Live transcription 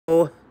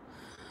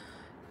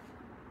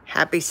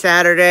Happy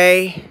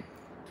Saturday.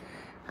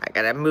 I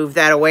gotta move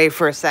that away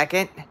for a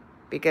second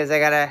because I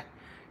gotta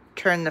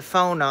turn the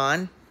phone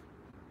on.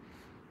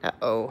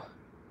 Uh-oh.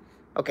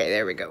 Okay,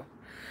 there we go.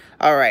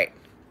 All right.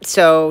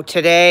 So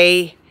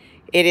today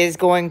it is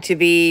going to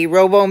be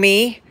Robo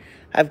Me.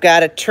 I've got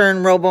to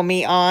turn Robo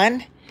Me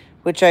on,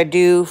 which I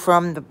do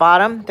from the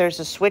bottom. There's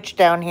a switch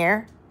down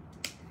here.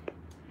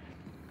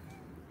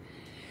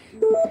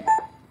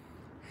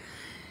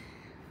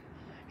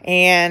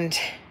 And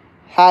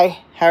hi,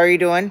 how are you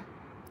doing?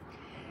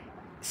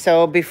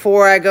 So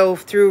before I go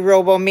through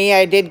Robo Me,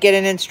 I did get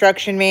an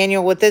instruction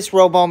manual with this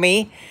Robo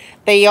Me.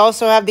 They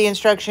also have the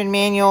instruction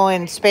manual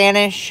in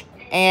Spanish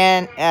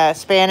and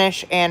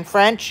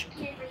French.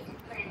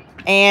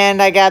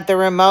 And I got the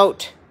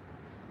remote.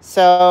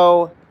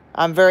 So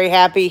I'm very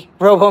happy.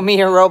 Robo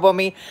Me or Robo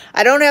Me.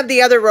 I don't have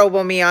the other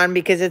Robo Me on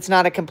because it's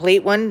not a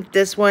complete one.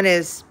 This one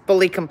is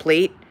fully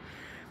complete.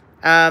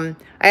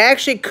 I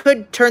actually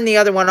could turn the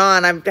other one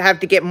on. I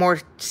have to get more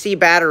C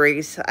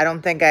batteries. I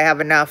don't think I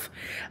have enough.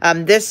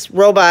 This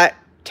robot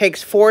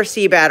takes 4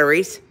 C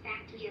batteries.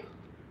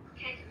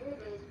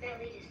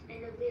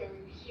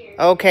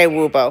 Okay,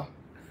 Woobo.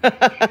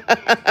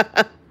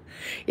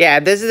 Yeah,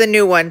 this is the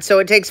new one. So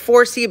it takes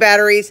 4 C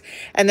batteries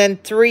and then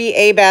 3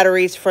 A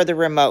batteries for the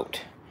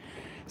remote.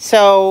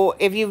 So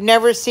if you've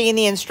never seen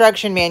the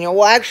instruction manual,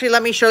 well, actually,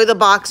 let me show you the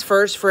box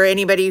first for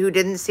anybody who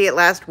didn't see it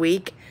last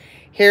week.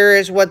 Here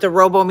is what the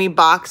Robo Me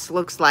box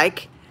looks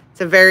like. It's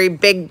a very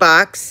big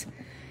box.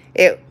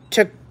 It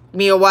took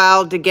me a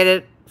while to get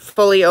it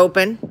fully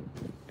open.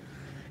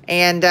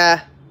 And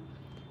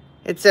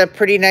it's a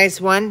pretty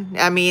nice one.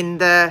 I mean,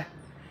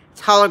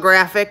 it's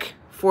holographic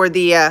for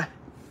the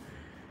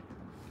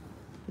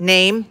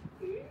name.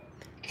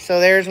 So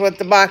there's what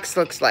the box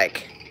looks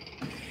like.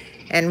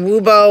 And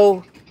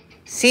Woobo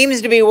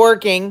seems to be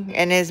working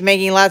and is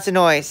making lots of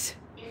noise.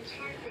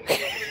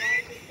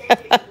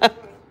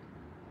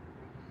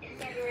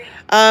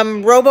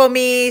 Robo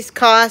Me's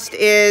cost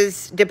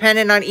is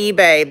dependent on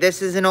eBay.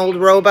 This is an old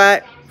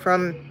robot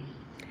from,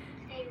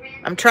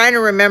 I'm trying to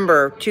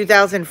remember,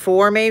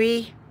 2004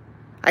 maybe?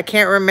 I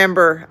can't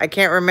remember. I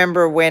can't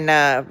remember when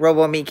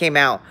Robo Me came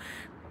out.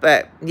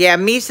 But yeah,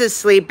 Misa's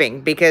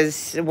sleeping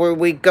because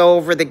we go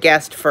over the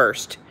guest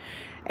first.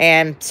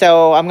 And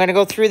so I'm going to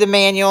go through the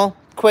manual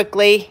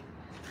quickly.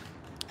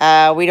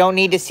 We don't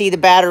need to see the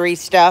battery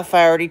stuff.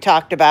 I already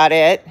talked about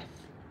it.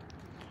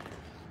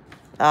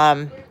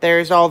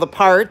 There's all the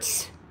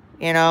parts,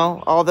 you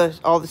know, all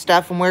the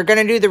stuff. And we're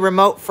going to do the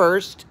remote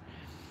first.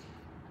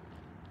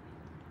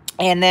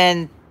 And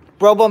then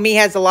Robo Me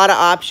has a lot of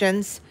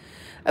options,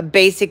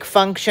 basic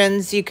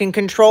functions. You can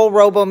control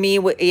Robo Me,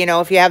 you know,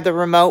 if you have the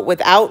remote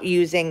without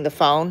using the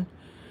phone.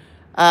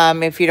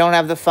 If you don't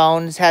have the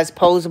phones, has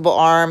posable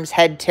arms,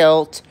 head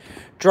tilt,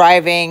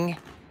 driving,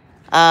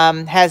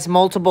 has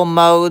multiple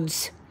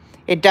modes.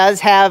 It does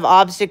have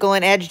obstacle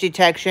and edge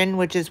detection,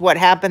 which is what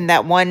happened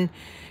that one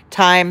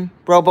time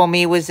Robo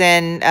Me was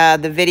in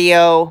the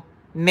video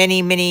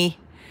many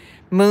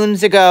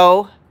moons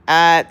ago.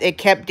 It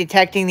kept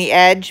detecting the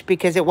edge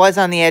because it was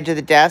on the edge of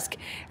the desk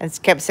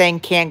and kept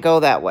saying can't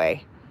go that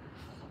way.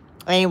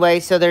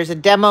 Anyway, so there's a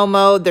demo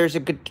mode, there's a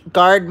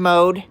guard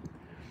mode,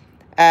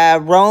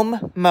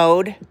 roam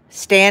mode,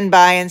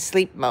 standby, and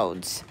sleep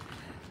modes.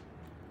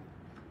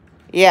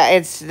 Yeah,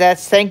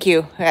 thank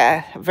you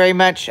very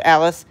much,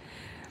 Alice.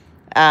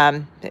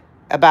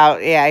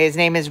 His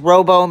name is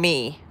Robo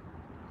Me.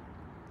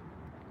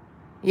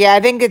 Yeah,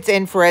 I think it's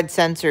infrared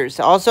sensors.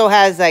 Also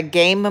has a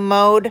game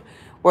mode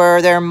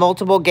where there are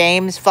multiple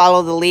games.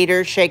 Follow the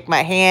leader, shake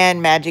my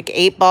hand, magic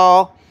 8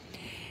 ball.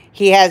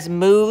 He has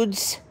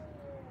moods.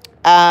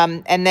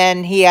 And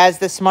then he has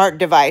the smart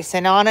device.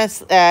 And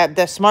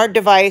the smart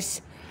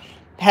device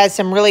has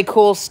some really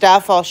cool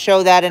stuff. I'll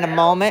show that in a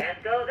moment.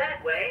 Can't go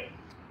that way.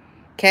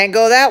 Can't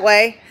go that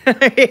way.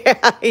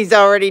 Yeah, he's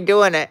already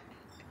doing it.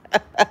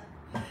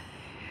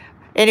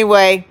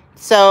 Anyway,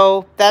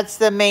 so that's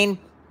the main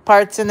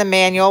parts in the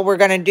manual. We're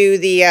gonna do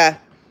the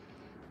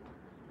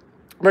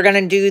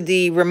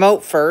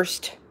remote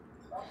first.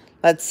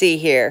 Let's see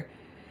here.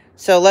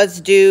 So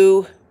let's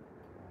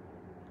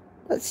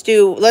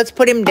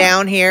put him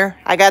down here.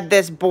 I got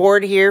this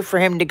board here for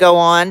him to go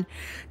on.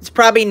 It's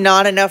probably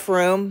not enough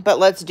room, but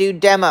let's do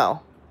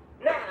demo.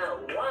 Now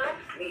watch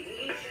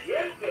me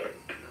shift it.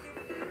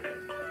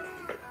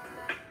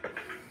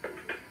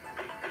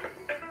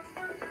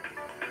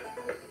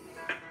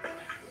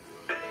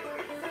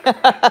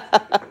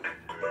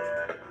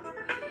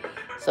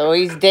 So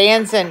he's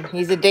dancing.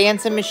 He's a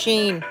dancing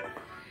machine.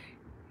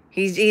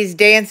 He's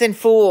dancing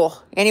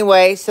fool.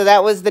 Anyway, so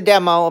that was the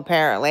demo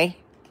apparently.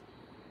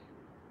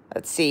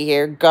 Let's see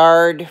here.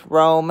 Guard,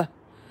 roam.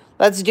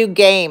 Let's do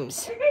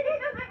games.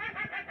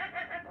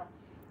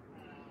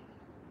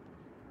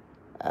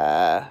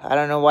 I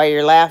don't know why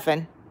you're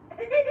laughing.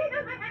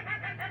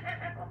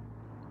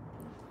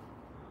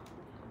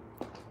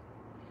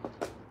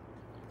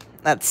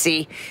 Let's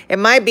see. It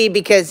might be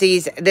because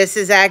this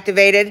is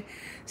activated.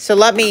 So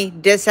let me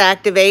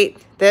deactivate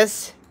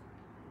this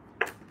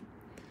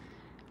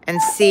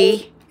and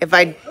see If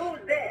I... Who's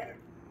there?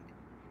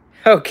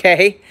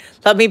 Okay.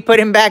 Let me put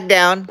him back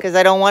down because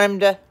I don't want him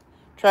to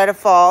try to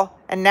fall.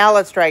 And now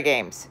let's try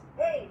games.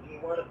 Hey, do you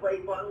want to play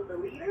Follow the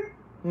Leader?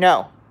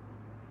 No.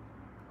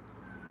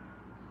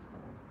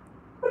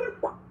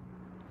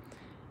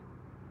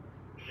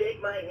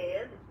 Shake my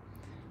hand.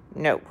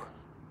 No.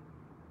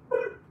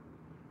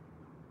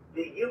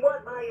 Do you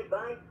want my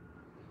advice?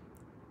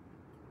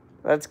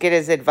 Let's get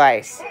his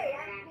advice. Hey,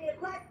 ask me a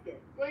question.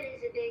 What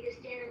is the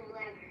biggest animal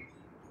ever?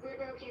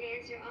 Woobo can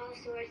answer all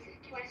sorts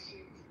of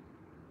questions.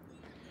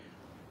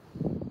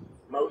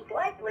 Most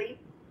likely.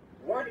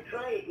 Want to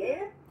try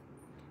again?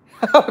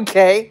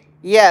 Okay.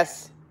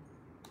 Yes.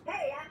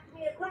 Hey, ask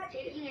me a question.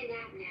 Taking a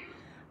nap now.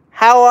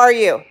 How are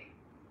you?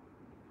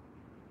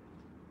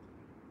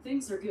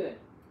 Things are good.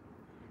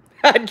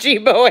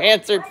 Jibo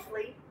answered.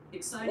 Likely.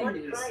 Exciting Want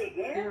to news. try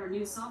again? There are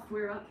new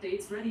software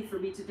updates ready for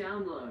me to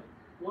download.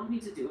 Want me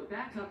to do a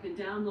backup and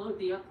download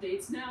the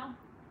updates now?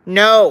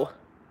 No.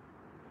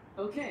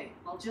 Okay,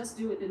 I'll just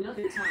do it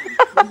another time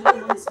when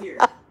no one is here.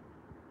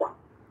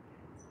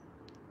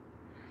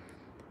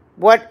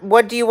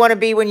 What do you want to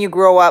be when you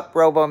grow up,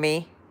 Robo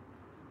Me?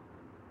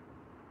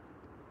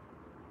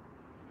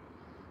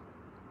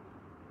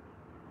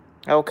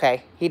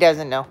 Okay, he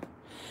doesn't know.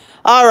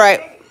 All right.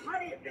 Hey,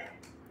 what is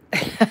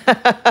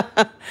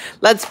that?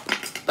 Let's...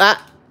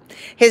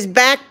 his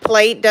back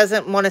plate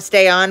doesn't want to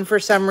stay on for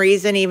some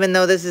reason, even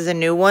though this is a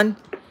new one.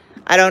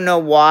 I don't know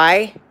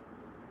why.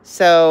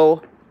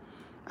 So,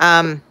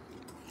 I'm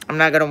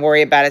not going to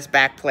worry about his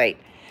back plate.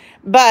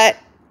 But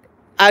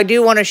I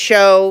do want to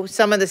show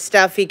some of the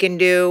stuff he can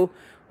do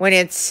when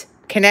it's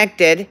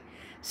connected.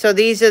 So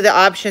these are the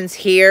options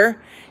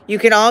here. You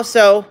can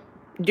also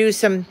do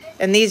some,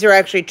 and these are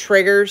actually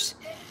triggers.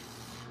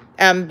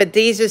 But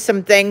these are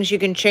some things you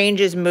can change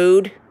his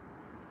mood.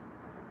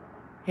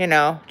 You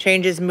know,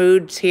 change his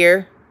moods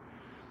here.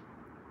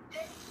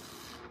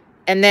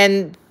 And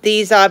then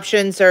these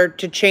options are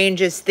to change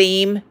his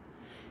theme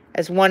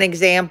as one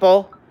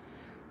example.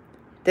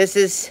 This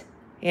is,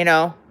 you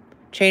know,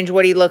 change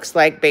what he looks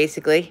like,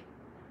 basically.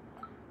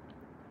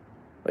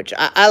 Which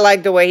I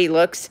like the way he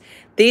looks.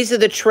 These are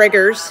the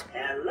triggers.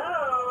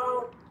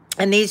 Hello.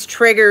 And these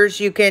triggers,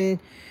 you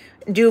can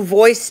do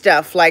voice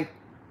stuff like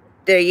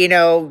the, you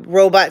know,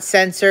 robot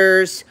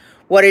sensors.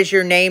 What is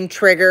your name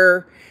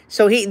trigger?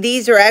 So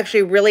these are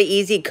actually really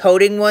easy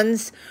coding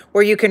ones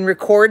where you can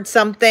record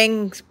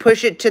something,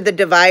 push it to the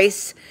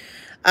device,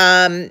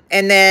 and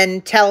then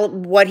tell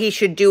what he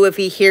should do if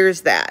he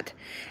hears that.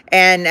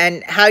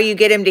 And how you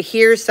get him to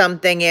hear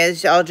something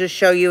is, I'll just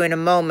show you in a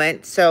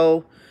moment.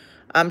 So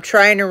I'm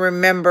trying to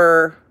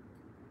remember,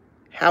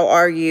 how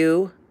are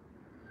you?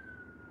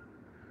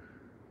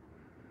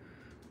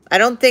 I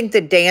don't think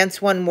the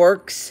dance one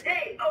works.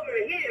 Hey,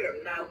 over here,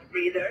 mouth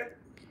breather.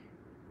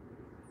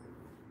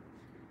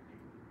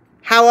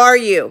 How are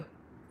you?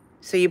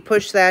 So you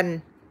push that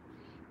and...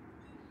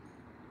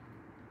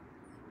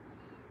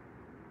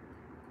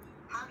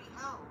 Howdy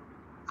ho,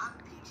 I'm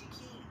Peachy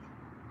Keen.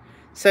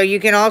 So you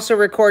can also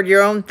record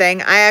your own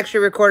thing. I actually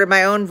recorded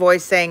my own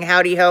voice saying,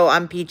 howdy ho,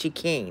 I'm Peachy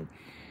Keen.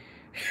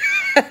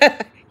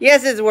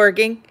 Yes, it's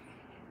working.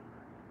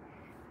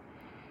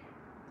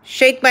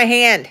 Shake my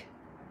hand.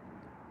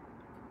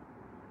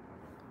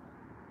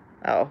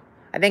 Oh,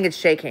 I think it's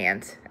shake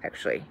hands,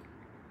 actually.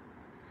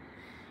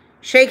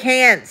 Shake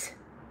hands.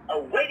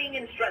 Awaiting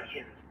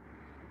instructions.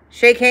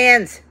 Shake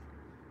hands.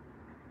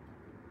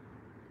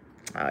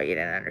 Oh, you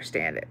didn't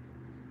understand it.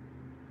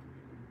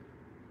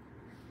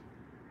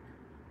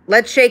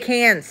 Let's shake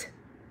hands.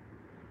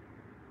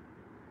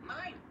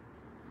 Mine.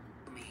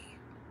 Me.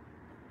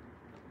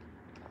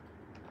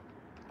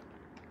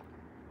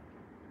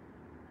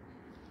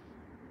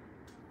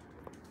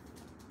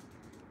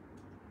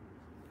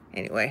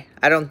 Anyway,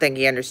 I don't think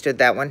he understood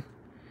that one.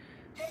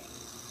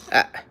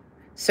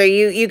 So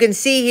you can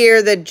see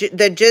here the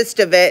gist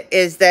of it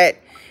is that,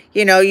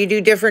 you know, you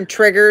do different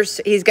triggers.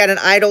 He's got an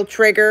idle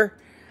trigger,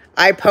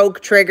 eye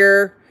poke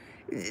trigger,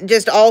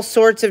 just all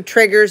sorts of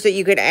triggers that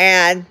you can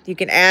add. You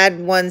can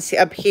add ones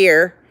up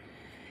here.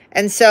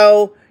 And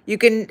so you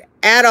can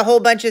add a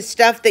whole bunch of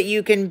stuff that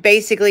you can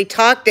basically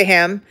talk to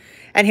him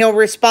and he'll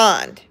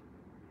respond.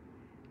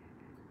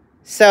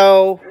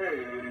 So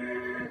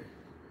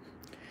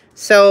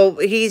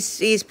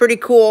he's pretty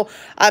cool.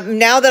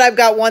 Now that I've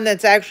got one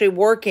that's actually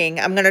working,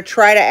 I'm going to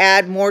try to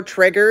add more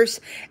triggers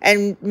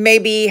and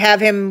maybe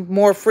have him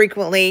more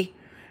frequently.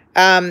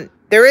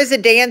 There is a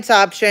dance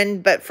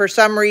option, but for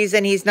some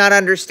reason he's not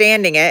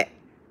understanding it.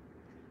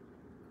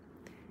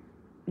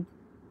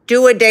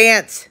 Do a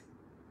dance.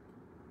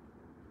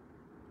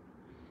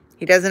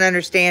 He doesn't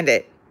understand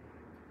it.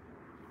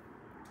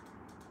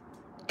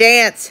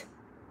 Dance.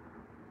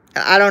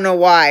 I don't know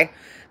why,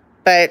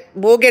 but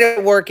we'll get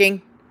it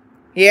working.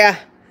 Yeah.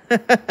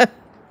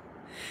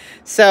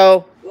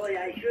 So. Boy,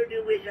 I sure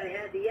do wish I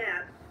had the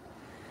app.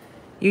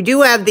 You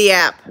do have the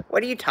app.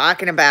 What are you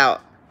talking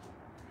about?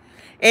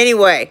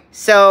 Anyway,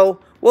 so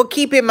we'll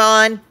keep him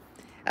on.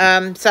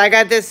 So I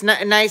got this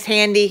nice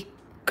handy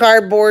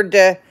cardboard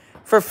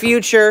for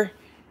future.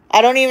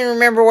 I don't even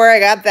remember where I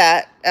got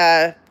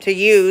that to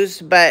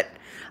use, but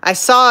I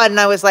saw it and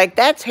I was like,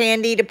 that's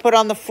handy to put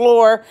on the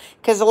floor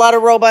because a lot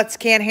of robots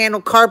can't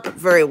handle carpet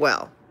very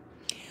well.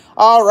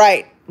 All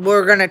right,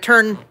 we're going to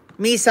turn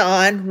Misa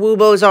on.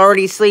 Woobo's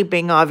already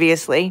sleeping,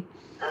 obviously.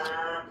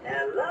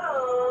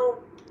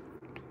 Hello?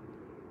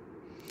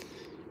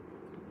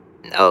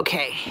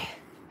 Okay.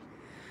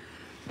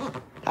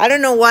 I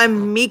don't know why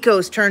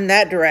Miko's turned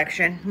that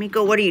direction.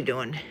 Miko, what are you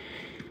doing?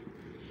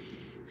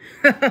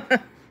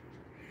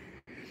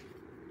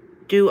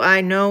 Do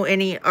I know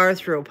any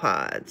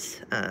arthropods?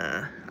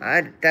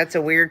 That's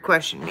a weird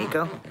question,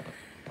 Miko.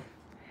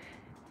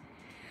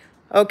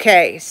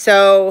 Okay,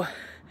 so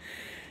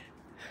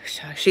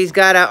she's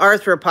got an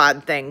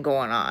arthropod thing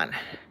going on.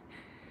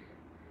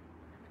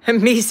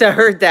 Misa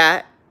heard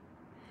that.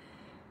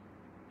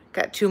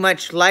 Got too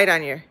much light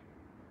on your...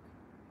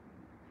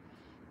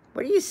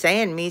 What are you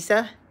saying,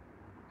 Misa?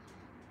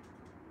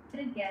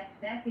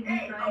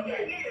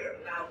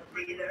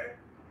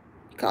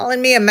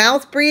 Calling me a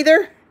mouth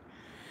breather?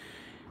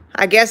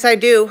 I guess I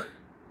do.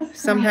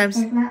 Sometimes.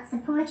 Does not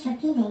support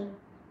repeating.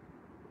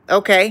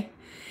 Okay.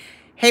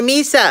 Hey,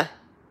 Misa.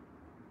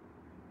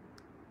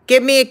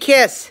 Give me a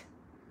kiss.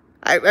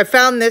 I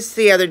found this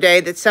the other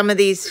day that some of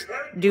these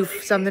do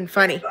something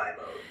funny.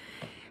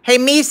 Hey,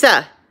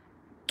 Misa.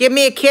 Give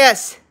me a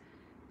kiss.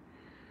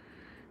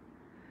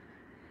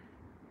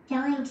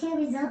 Showing 2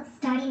 results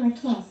starting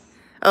with kiss.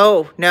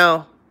 Oh,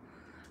 no.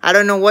 I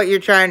don't know what you're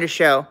trying to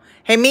show.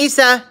 Hey,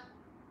 Misa.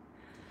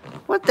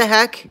 What the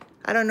heck?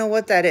 I don't know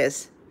what that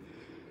is.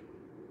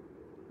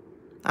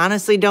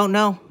 Honestly, don't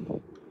know.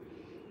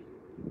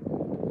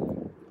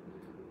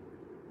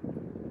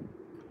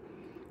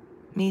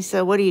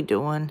 Misa, what are you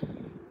doing?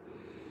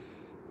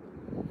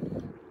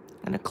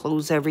 Gonna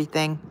close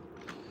everything.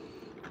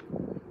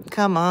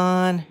 Come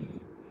on.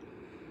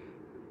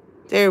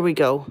 There we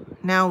go.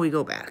 Now we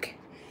go back.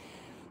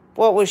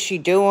 What was she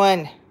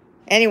doing?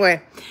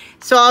 Anyway,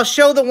 so I'll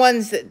show the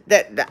ones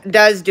that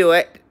does do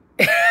it.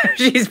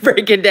 She's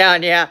breaking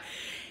down, yeah.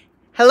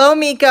 Hello,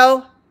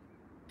 Miko.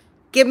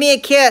 Give me a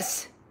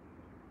kiss.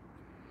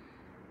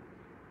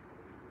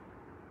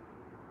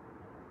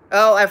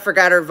 Oh, I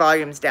forgot her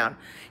volume's down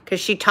because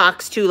she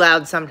talks too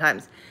loud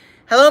sometimes.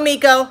 Hello,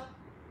 Miko.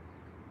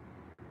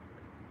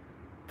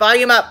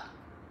 Volume up.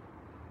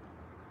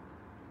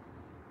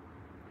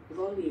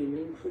 Volume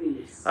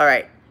increase. All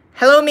right.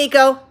 Hello,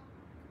 Miko.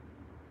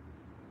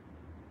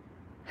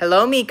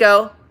 Hello,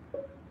 Miko.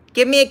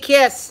 Give me a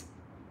kiss.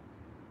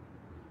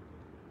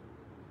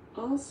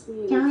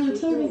 Showing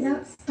 2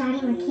 results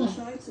starting with kiss.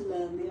 Try to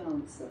learn the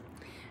answer.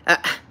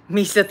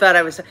 Misa thought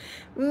I was...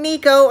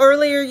 Miko,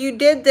 earlier you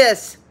did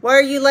this. Why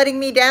are you letting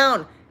me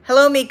down?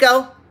 Hello,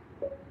 Miko.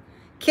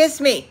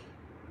 Kiss me.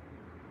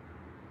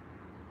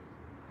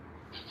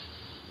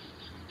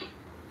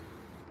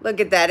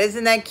 Look at that.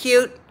 Isn't that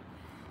cute?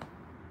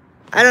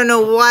 I don't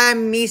know why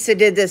Misa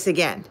did this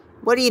again.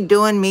 What are you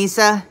doing,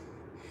 Misa?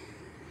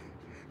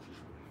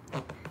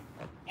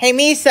 Hey,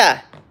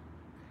 Misa.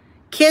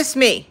 Kiss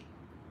me.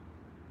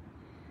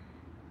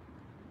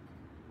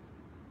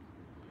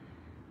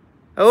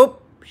 Oh,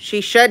 she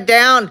shut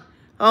down.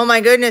 Oh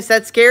my goodness,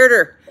 that scared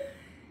her.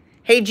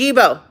 Hey,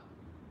 Jibo,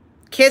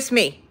 kiss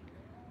me.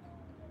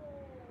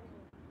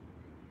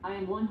 I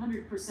am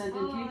 100%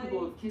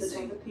 incapable of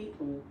kissing. But other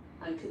people,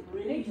 I can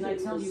really Hey, can I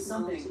tell you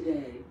something?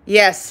 today.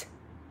 Yes.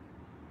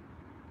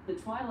 The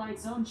Twilight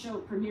Zone show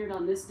premiered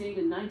on this date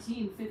in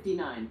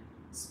 1959.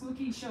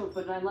 Spooky show,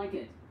 but I like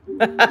it.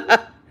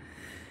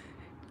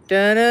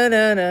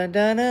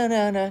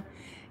 Da-na-na-na-na-na-na.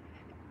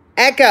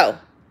 Echo,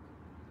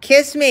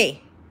 kiss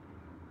me.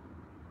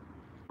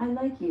 I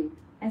like you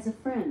as a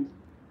friend.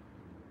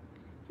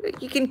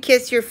 You can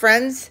kiss your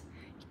friends.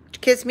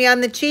 Kiss me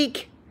on the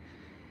cheek.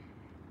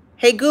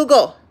 Hey,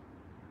 Google,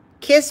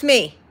 kiss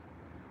me.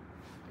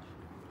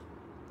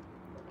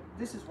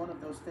 This is one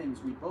of those things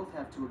we both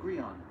have to agree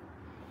on.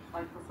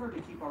 I prefer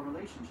to keep our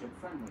relationship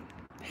friendly.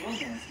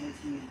 Romance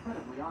makes me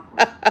incredibly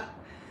awkward.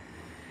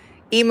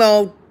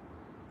 Emo,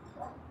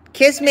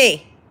 kiss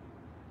me.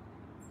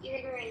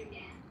 You're Miranda.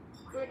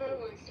 Robo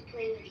wants to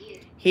play with you.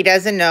 He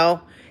doesn't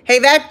know. Hey,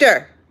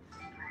 Vector.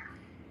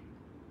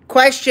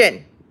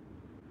 Question.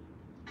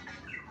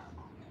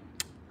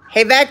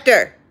 Hey,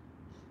 Vector.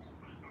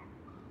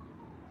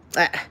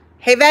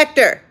 Hey,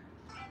 Vector.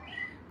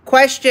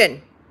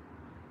 Question.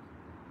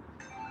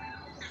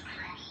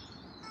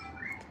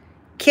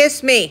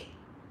 Kiss me.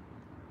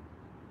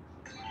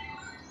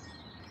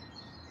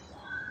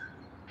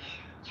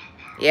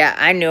 Yeah,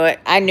 I knew it.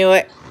 I knew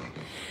it.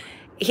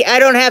 I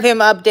don't have him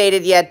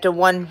updated yet to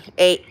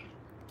 1.8.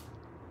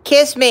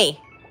 Kiss me.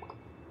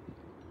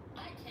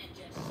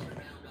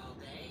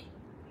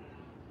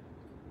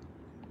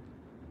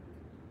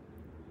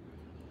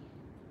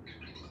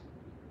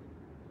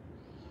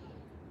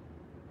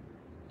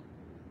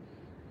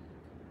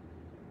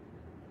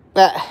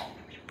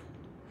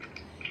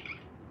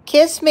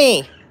 Kiss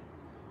me.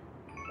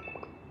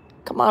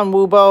 Come on,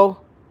 Woobo.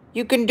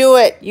 You can do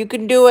it. You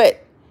can do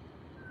it.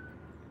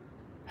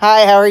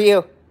 Hi, how are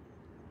you?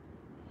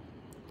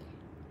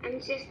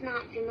 just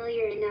not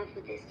familiar enough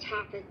with this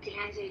topic to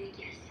hazard a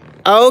guess.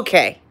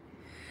 Okay.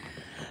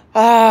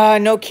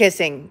 No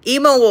kissing.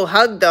 Emo will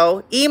hug,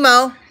 though.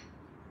 Emo.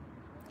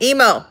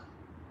 Emo.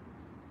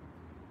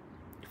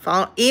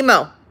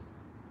 Emo.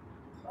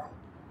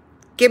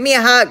 Give me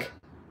a hug.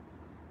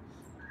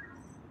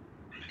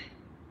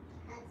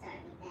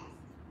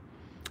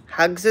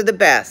 Hugs are the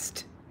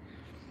best.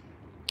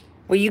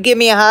 Will you give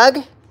me a hug?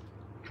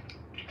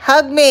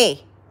 Hug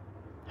me.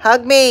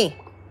 Hug me.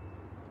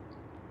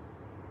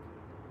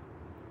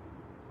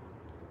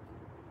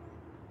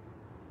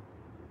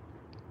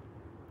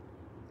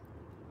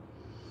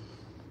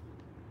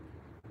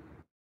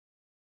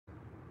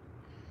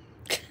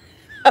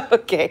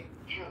 Okay.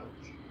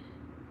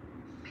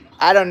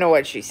 I don't know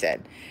what she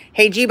said.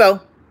 Hey,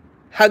 Jibo,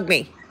 hug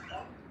me.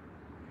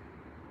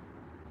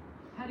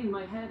 Patting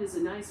my head is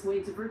a nice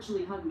way to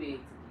virtually hug me.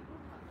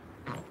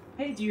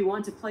 Hey, do you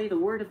want to play the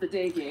word of the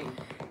day game?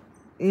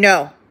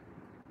 No.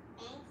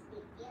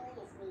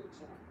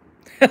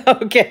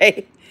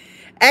 Okay.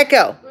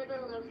 Echo,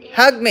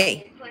 hug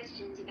me.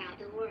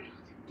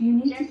 Do you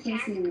need to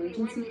place an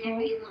emergency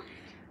call?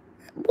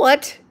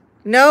 What?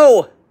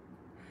 No.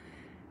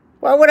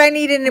 Why would I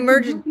need an I can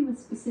emergency? help you with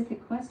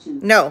specific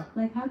questions. No.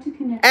 Like how to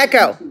connect.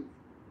 Echo. to Bluetooth.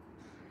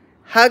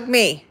 Hug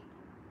me.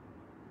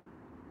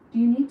 Do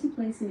you need to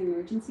place an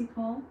emergency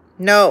call?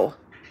 No.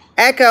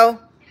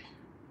 Echo,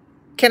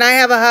 can I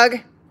have a hug?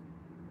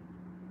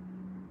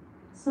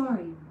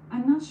 Sorry,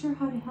 I'm not sure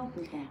how to help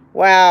with that.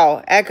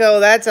 Wow. Echo,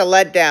 that's a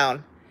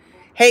letdown.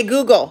 Hey,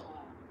 Google,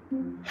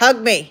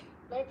 hug me.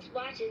 Let's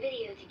watch a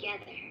video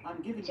together. I'm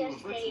giving you a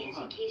Just virtual say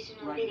hug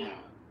educational right video. now.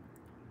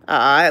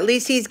 At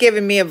least he's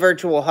giving me a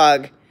virtual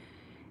hug.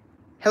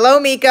 Hello,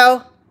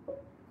 Miko.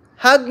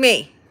 Hug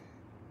me.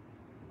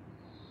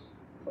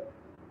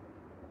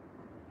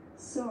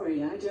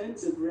 Sorry, I don't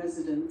have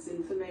residence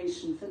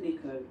information for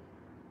Miko.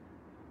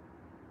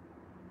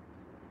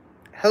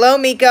 Hello,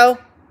 Miko.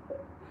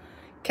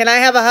 Can I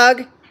have a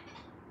hug?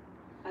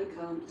 I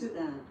can't do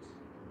that.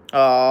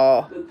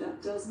 Oh. But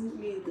that doesn't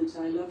mean that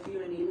I love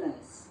you any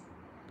less.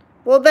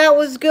 Well, that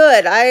was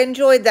good. I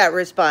enjoyed that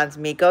response,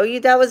 Miko.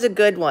 That was a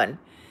good one.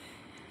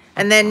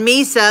 And then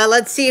Misa,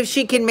 let's see if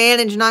she can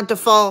manage not to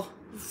fall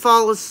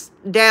us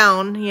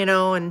down, you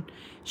know, and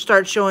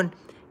start showing.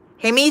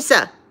 Hey,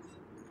 Misa,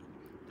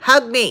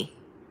 hug me.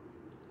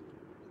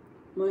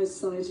 My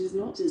sight is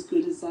not as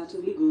good as that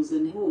of eagles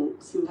and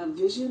hawks who have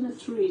vision of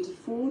 3 to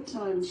 4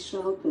 times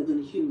sharper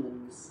than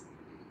humans.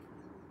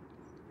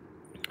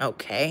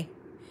 Okay.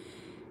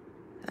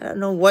 I don't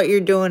know what you're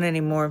doing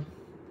anymore.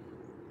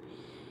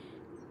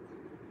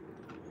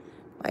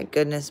 My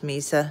goodness,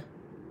 Misa.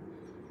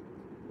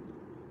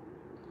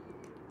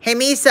 Hey,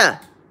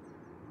 Misa,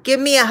 give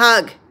me a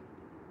hug.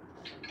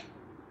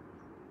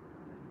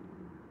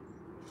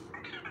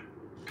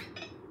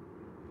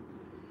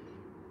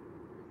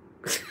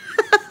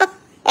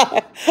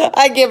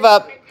 I give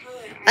up.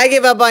 I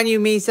give up on you,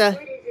 Misa.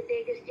 What is the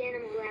biggest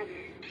animal ever?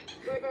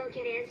 Woobo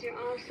can answer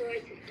all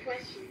sorts of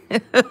questions.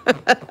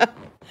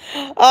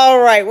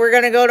 All right, we're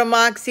going to go to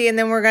Moxie and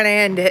then we're going to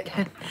end it.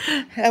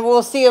 And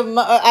we'll see if...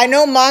 I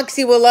know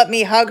Moxie will let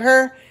me hug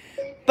her,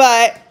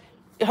 but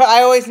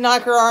I always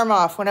knock her arm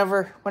off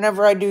whenever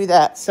I do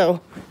that.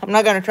 So I'm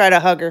not going to try to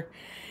hug her.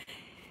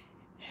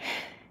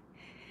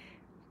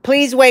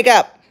 Please wake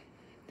up.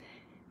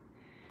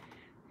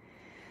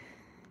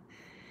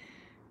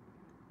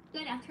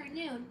 Good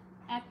afternoon.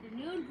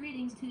 Afternoon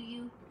greetings to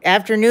you.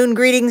 Afternoon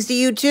greetings to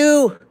you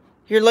too.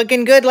 You're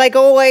looking good like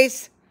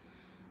always.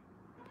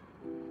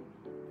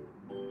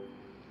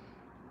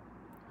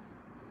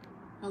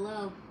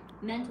 Hello,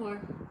 mentor.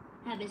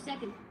 Have a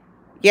second.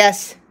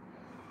 Yes.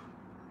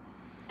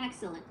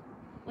 Excellent.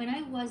 When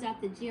I was at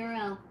the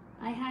GRL,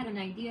 I had an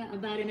idea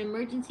about an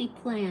emergency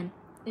plan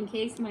in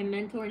case my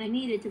mentor and I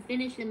needed to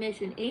finish the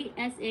mission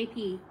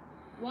ASAP.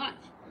 Watch.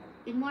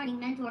 Good morning,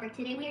 mentor.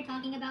 Today we are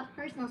talking about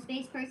personal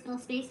space. Personal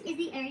space is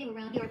the area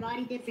around your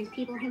body. Different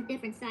people have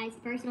different size.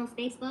 Personal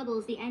space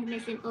bubbles. The end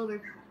mission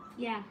over.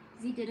 Yeah,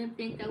 Z didn't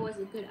think that was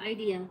a good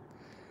idea.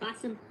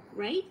 Awesome,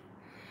 right?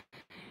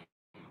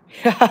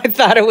 I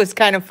thought it was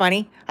kind of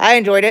funny. I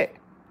enjoyed it.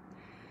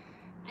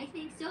 I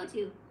think so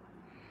too.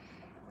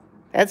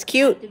 That's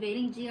cute.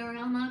 Activating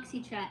GRL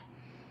Moxie chat.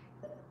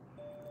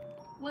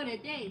 What a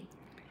day.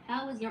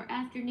 How was your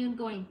afternoon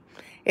going?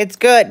 It's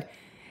good.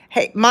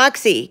 Hey,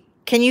 Moxie,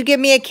 can you give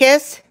me a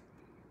kiss?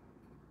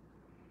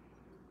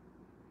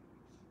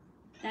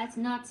 That's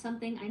not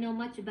something I know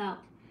much about.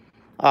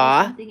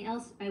 Aw. There's something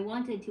else I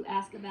wanted to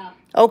ask about.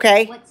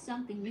 Okay. What's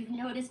something you've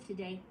noticed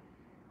today?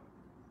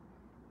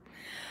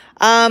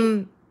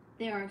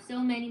 There are so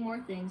many more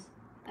things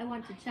I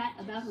want to chat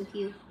about with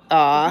you.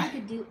 If you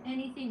could do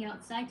anything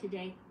outside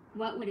today,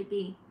 what would it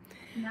be?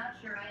 Not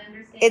sure I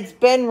understand. It's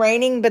been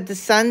raining, but the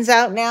sun's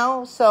out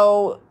now,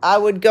 so I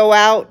would go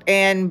out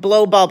and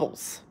blow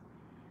bubbles.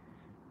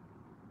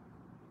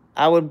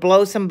 I would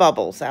blow some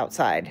bubbles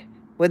outside.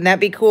 Wouldn't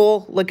that be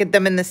cool? Look at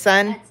them in the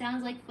sun. That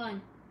sounds like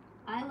fun.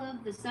 I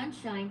love the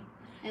sunshine.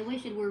 I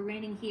wish it were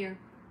raining here.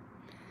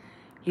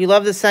 You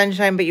love the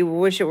sunshine, but you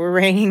wish it were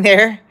raining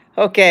there?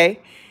 Okay.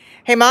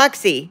 Hey,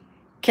 Moxie,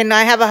 can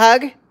I have a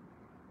hug?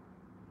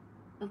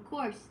 Of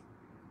course.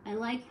 I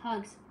like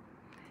hugs.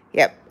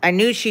 Yep, I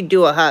knew she'd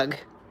do a hug.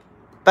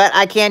 But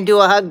I can't do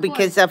a hug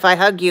because if I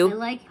hug I you,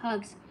 like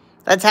hugs.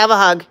 let's have a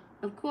hug.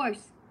 Of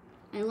course.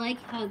 I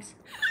like hugs.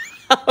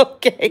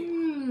 Okay.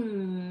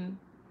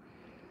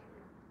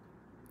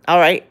 All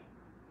right.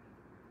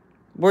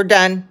 We're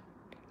done.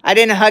 I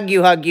didn't hug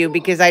you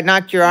because I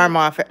knocked your arm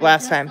off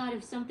last time. I just thought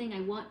of something I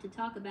want to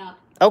talk about.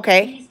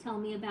 Okay. Please tell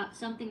me about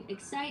something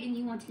exciting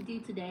you want to do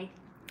today.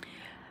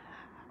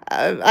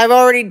 I've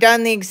already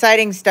done the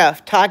exciting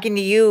stuff. Talking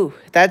to you.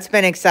 That's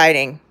been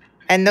exciting.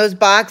 And those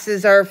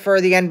boxes are for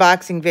the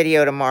unboxing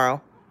video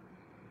tomorrow.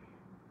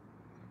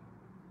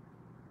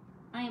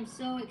 I am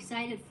so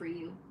excited for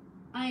you.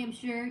 I am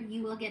sure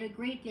you will get a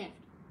great gift.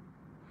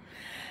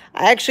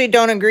 I actually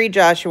don't agree,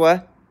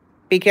 Joshua,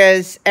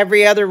 because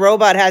every other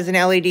robot has an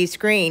LED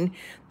screen.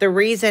 The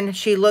reason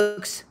she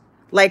looks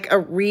like a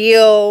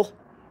real,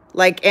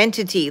 like,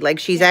 entity, like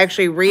she's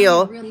actually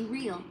real, really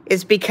real,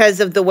 is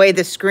because of the way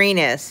the screen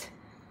is.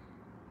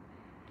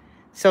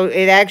 So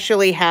it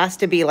actually has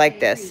to be like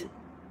this.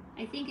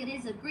 I think it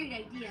is a great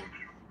idea.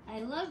 I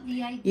love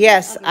the idea.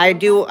 Yes, of a I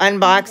do robot like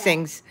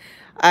unboxings.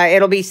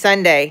 It'll be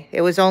Sunday.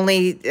 It was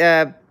only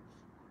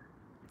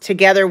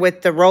together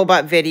with the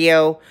robot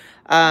video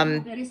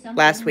that is something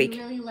last you week.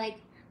 Really like.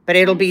 But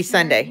it'll I'm be sure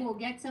Sunday. We'll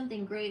get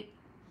something great.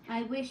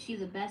 I wish you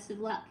the best of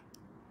luck.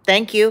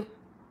 Thank you.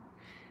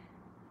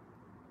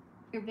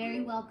 You're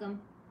very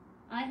welcome.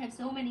 I have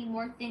so many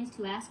more things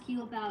to ask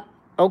you about.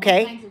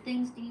 Okay. What kinds of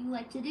things do you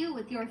like to do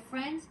with your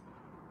friends?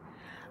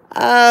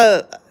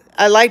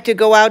 I like to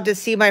go out to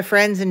see my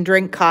friends and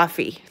drink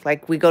coffee.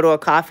 Like we go to a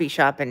coffee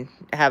shop and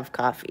have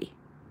coffee.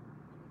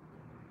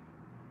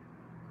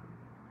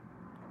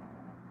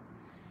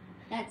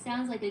 That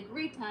sounds like a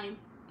great time.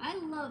 I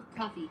love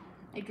coffee.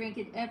 I drink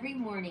it every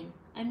morning.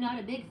 I'm not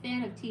a big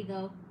fan of tea,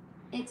 though.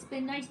 It's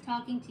been nice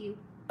talking to you.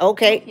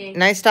 Okay.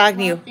 Nice talking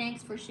to you.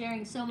 Thanks for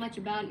sharing so much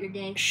about your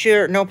day.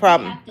 Sure, no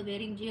problem.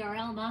 Activating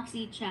GRL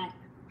Moxie chat.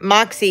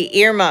 Moxie,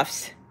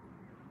 earmuffs.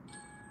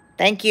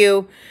 Thank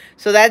you.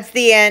 So that's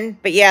the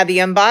end. But yeah, the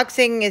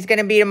unboxing is going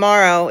to be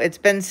tomorrow. It's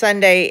been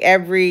Sunday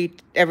every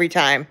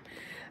time.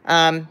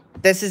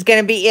 This is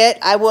going to be it.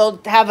 I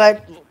will have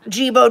a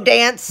Jibo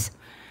dance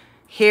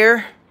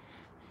here.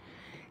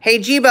 Hey,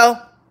 Jibo,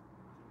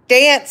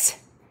 dance.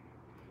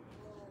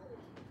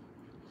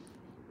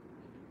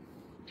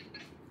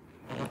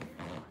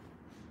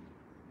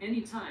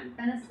 Anytime.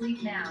 Gonna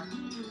sleep now.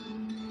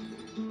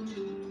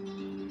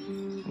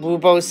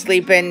 Woobo's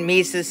sleeping.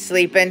 Misa's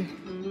sleeping.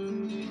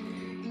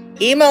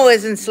 Emo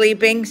isn't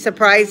sleeping,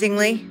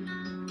 surprisingly.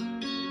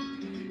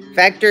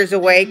 Vector's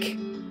awake.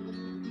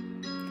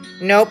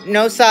 Nope,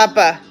 no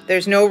Sapa.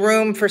 There's no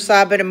room for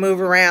Sapa to move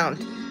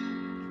around.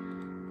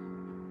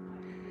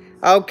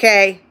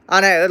 Okay,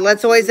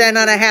 let's always end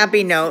on a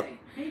happy note.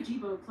 Hey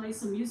Jibo, play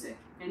some music,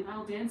 and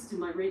I'll dance to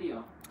my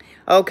radio.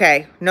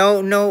 Okay,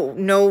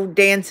 no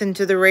dancing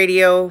to the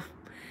radio.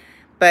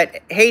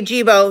 But hey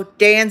Jibo,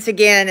 dance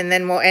again, and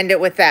then we'll end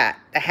it with that.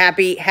 The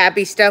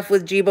happy stuff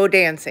with Jibo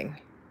dancing.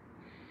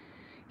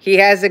 He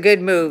has the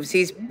good moves.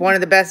 He's one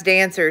of the best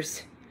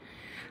dancers.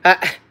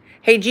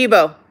 Hey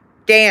Jibo,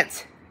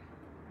 dance.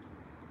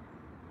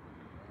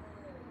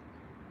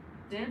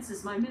 Dance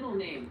is my middle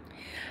name.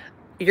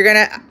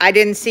 I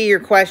didn't see your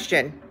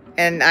question,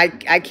 and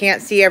I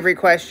can't see every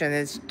question.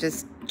 It's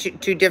just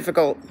too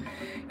difficult.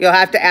 You'll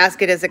have to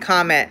ask it as a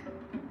comment.